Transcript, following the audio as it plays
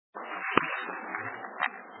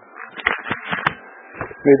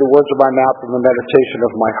May the words of my mouth and the meditation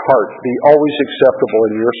of my heart be always acceptable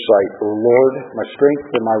in your sight, O Lord, my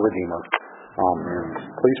strength and my Redeemer. Amen.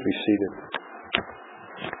 Please be seated.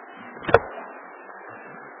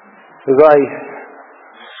 As I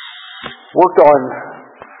worked on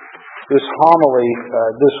this homily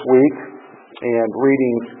this week and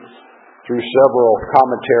reading through several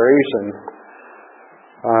commentaries and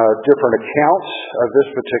different accounts of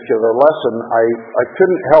this particular lesson, I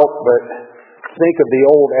couldn't help but think of the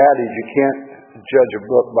old adage, you can't judge a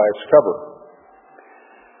book by its cover.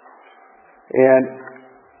 And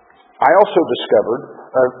I also discovered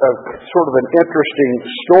a sort of an interesting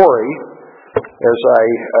story as I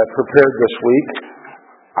prepared this week.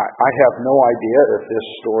 I have no idea if this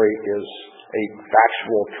story is a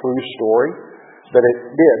factual, true story, but it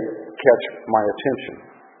did catch my attention.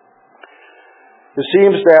 It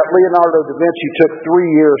seems that Leonardo da Vinci took 3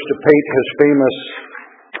 years to paint his famous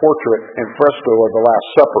portrait and fresco of the Last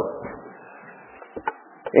Supper.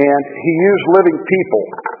 And he used living people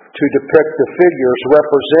to depict the figures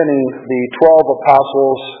representing the 12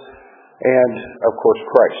 apostles and, of course,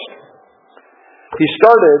 Christ. He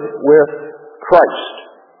started with Christ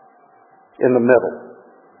in the middle.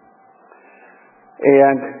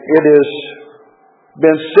 And it has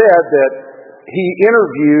been said that he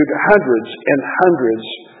interviewed hundreds and hundreds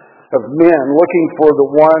of men looking for the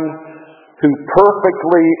one who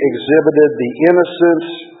perfectly exhibited the innocence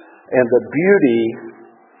and the beauty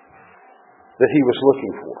that he was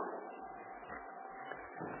looking for.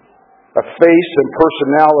 A face and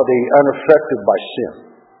personality unaffected by sin.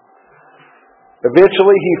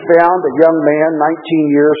 Eventually he found a young man,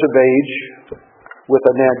 19 years of age, with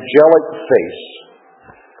an angelic face.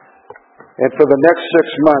 And for the next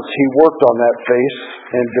 6 months he worked on that face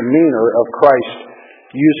and demeanor of Christ,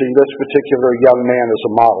 using this particular young man as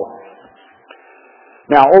a model.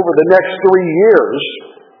 Now, over the next 3 years,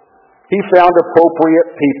 he found appropriate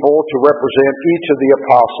people to represent each of the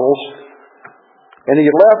apostles, and he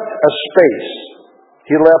left a space.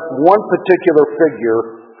 He left one particular figure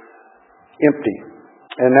empty,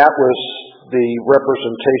 and that was the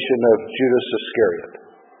representation of Judas Iscariot.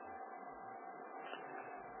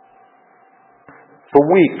 For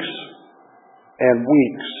weeks and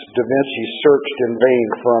weeks, Da Vinci searched in vain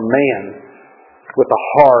for a man with a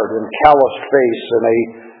hard and calloused face and a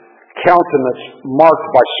countenance marked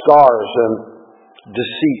by scars and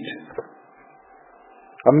deceit.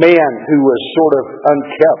 A man who was sort of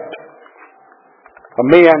unkept. A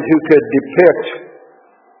man who could depict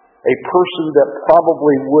a person that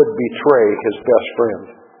probably would betray his best friend.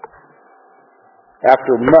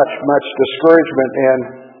 After much discouragement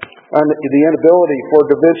and the inability for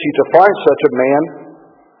Da Vinci to find such a man,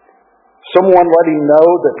 someone let him know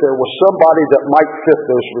that there was somebody that might fit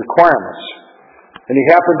those requirements. And he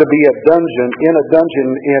happened to be in a dungeon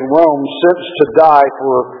in Rome, sentenced to die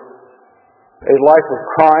for a life of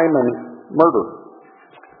crime and murder.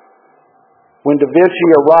 When Da Vinci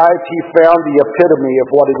arrived, he found the epitome of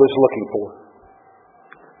what he was looking for.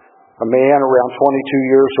 A man around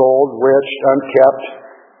 22 years old, rich, unkept,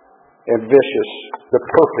 and vicious, the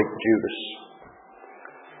perfect Judas.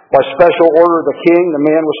 By special order of the king, the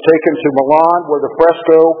man was taken to Milan, where the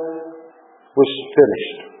fresco was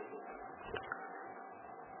finished.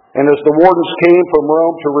 And as the wardens came from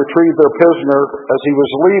Rome to retrieve their prisoner, as he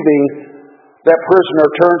was leaving, that prisoner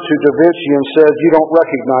turned to Da Vinci and said, "You don't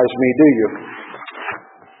recognize me, do you?"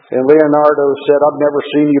 And Leonardo said, "I've never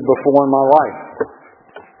seen you before in my life."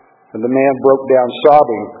 And the man broke down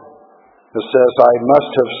sobbing and says, "I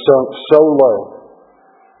must have sunk so low.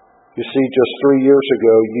 You see, just 3 years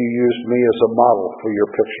ago, you used me as a model for your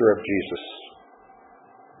picture of Jesus."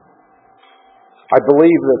 I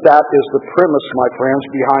believe that is the premise, my friends,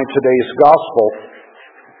 behind today's gospel.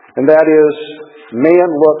 And that is,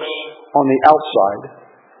 man looks on the outside,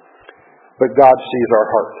 but God sees our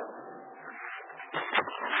heart.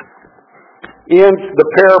 In the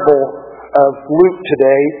parable of Luke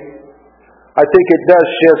today, I think it does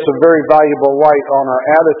shed some very valuable light on our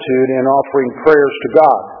attitude in offering prayers to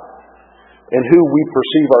God and who we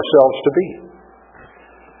perceive ourselves to be.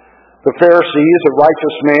 The Pharisee is a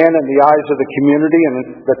righteous man in the eyes of the community and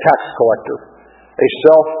the tax collector, a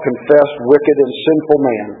self-confessed, wicked, and sinful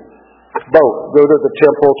man. Both go to the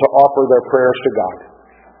temple to offer their prayers to God.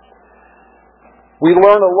 We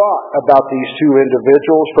learn a lot about these two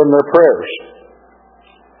individuals from their prayers.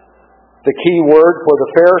 The key word for the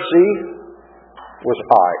Pharisee was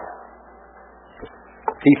I.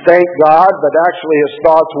 He thanked God, but actually his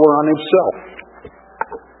thoughts were on himself.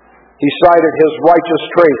 He cited his righteous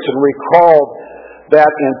traits and recalled that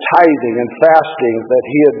in tithing and fasting that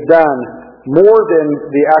he had done more than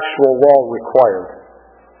the actual law required.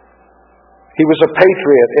 He was a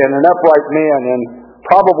patriot and an upright man, and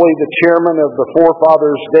probably the chairman of the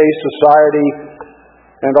Forefathers' Day Society,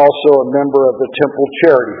 and also a member of the Temple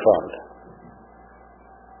Charity Fund.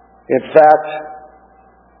 In fact,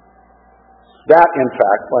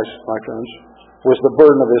 my friends, was the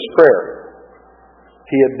burden of his prayer.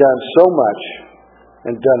 He had done so much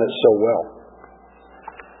and done it so well.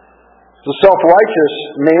 The self-righteous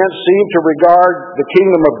man seemed to regard the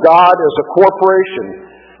kingdom of God as a corporation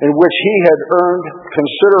in which he had earned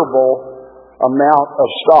considerable amount of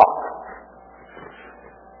stock.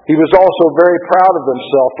 He was also very proud of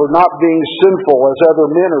himself for not being sinful as other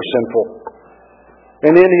men are sinful.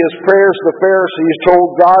 And in his prayers, the Pharisees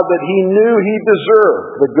told God that he knew he deserved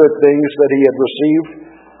the good things that he had received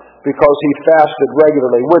because he fasted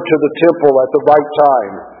regularly, went to the temple at the right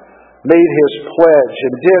time, made his pledge,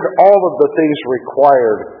 and did all of the things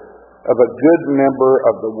required of a good member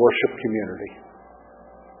of the worship community.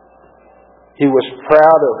 He was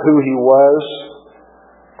proud of who he was,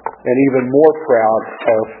 and even more proud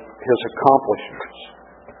of his accomplishments.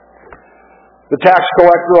 The tax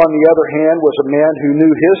collector, on the other hand, was a man who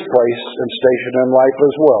knew his place and station in life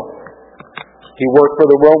as well. He worked for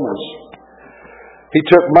the Romans. He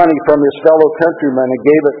took money from his fellow countrymen and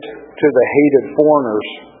gave it to the hated foreigners,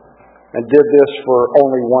 and did this for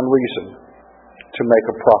only one reason: to make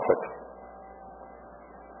a profit.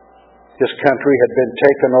 His country had been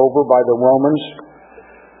taken over by the Romans,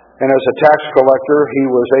 and as a tax collector, he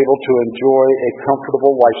was able to enjoy a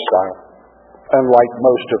comfortable lifestyle, unlike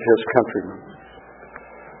most of his countrymen.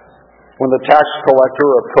 When the tax collector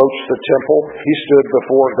approached the temple, he stood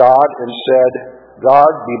before God and said,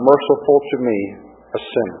 "God, be merciful to me, a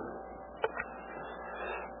sinner."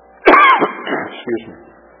 Excuse me.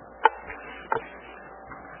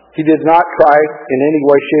 He did not try in any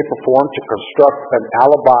way, shape, or form to construct an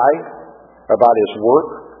alibi about his work,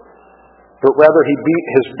 but rather he beat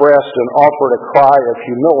his breast and offered a cry of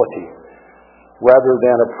humility rather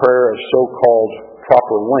than a prayer of so-called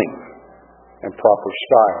proper length and proper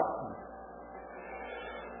style.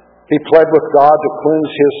 He pled with God to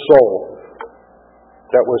cleanse his soul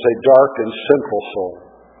that was a dark and sinful soul.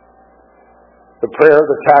 The prayer of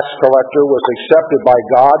the tax collector was accepted by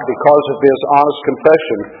God because of his honest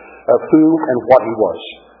confession of who and what he was.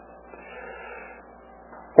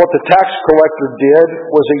 What the tax collector did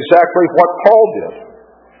was exactly what Paul did,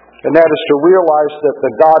 and that is to realize that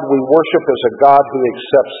the God we worship is a God who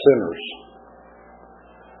accepts sinners.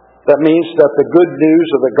 That means that the good news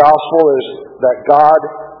of the gospel is that God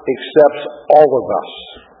accepts all of us,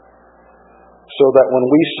 so that when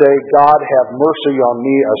we say, "God, have mercy on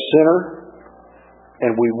me, a sinner,"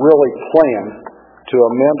 and we really plan to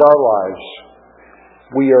amend our lives,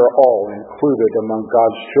 we are all included among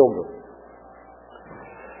God's children.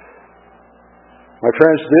 My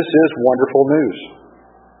friends, this is wonderful news,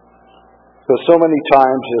 but so many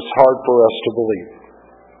times it's hard for us to believe.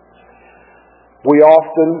 We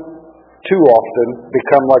too often,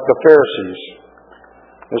 become like the Pharisees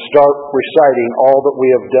and start reciting all that we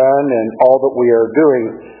have done and all that we are doing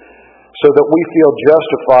so that we feel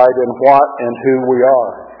justified in what and who we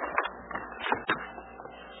are.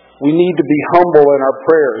 We need to be humble in our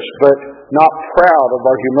prayers, but not proud of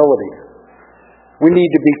our humility. We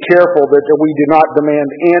need to be careful that we do not demand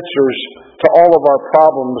answers to all of our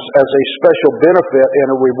problems as a special benefit and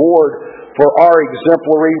a reward for our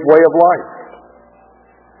exemplary way of life.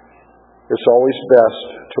 It's always best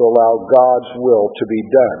to allow God's will to be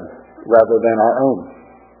done rather than our own.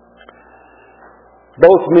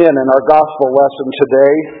 Both men in our gospel lesson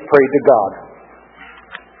today prayed to God.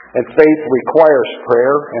 And faith requires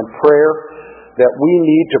prayer, and prayer that we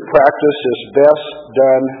need to practice is best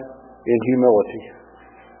done in humility.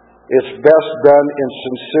 It's best done in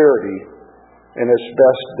sincerity, and it's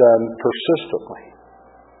best done persistently.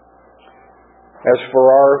 As for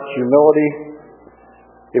our humility,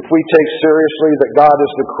 if we take seriously that God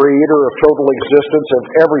is the creator of total existence of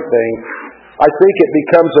everything, I think it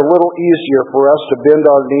becomes a little easier for us to bend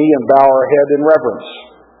our knee and bow our head in reverence.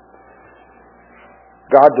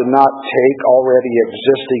 God did not take already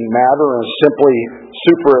existing matter and simply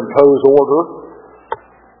superimpose order.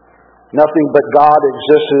 Nothing but God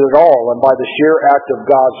existed at all, and by the sheer act of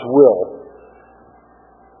God's will,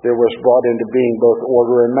 there was brought into being both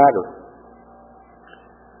order and matter.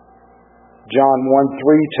 John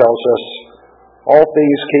 1:3 tells us, "All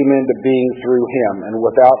things came into being through him, and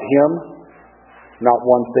without him, not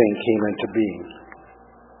one thing came into being."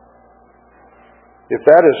 If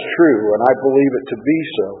that is true, and I believe it to be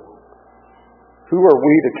so, who are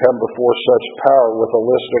we to come before such power with a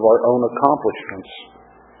list of our own accomplishments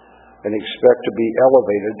and expect to be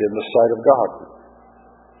elevated in the sight of God?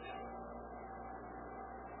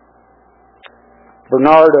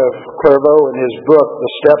 Bernard of Clairvaux, in his book,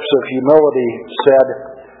 The Steps of Humility, said,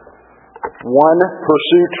 1,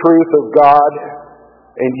 pursue truth of God,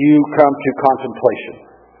 and you come to contemplation.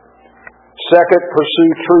 2,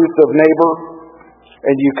 pursue truth of neighbor,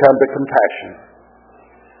 and you come to compassion.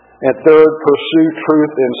 And 3, pursue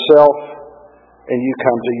truth in self, and you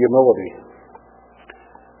come to humility.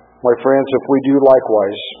 My friends, if we do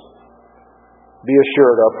likewise, be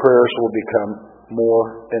assured our prayers will become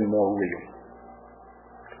more and more real.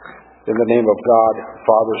 In the name of God,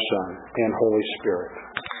 Father, Son, and Holy Spirit.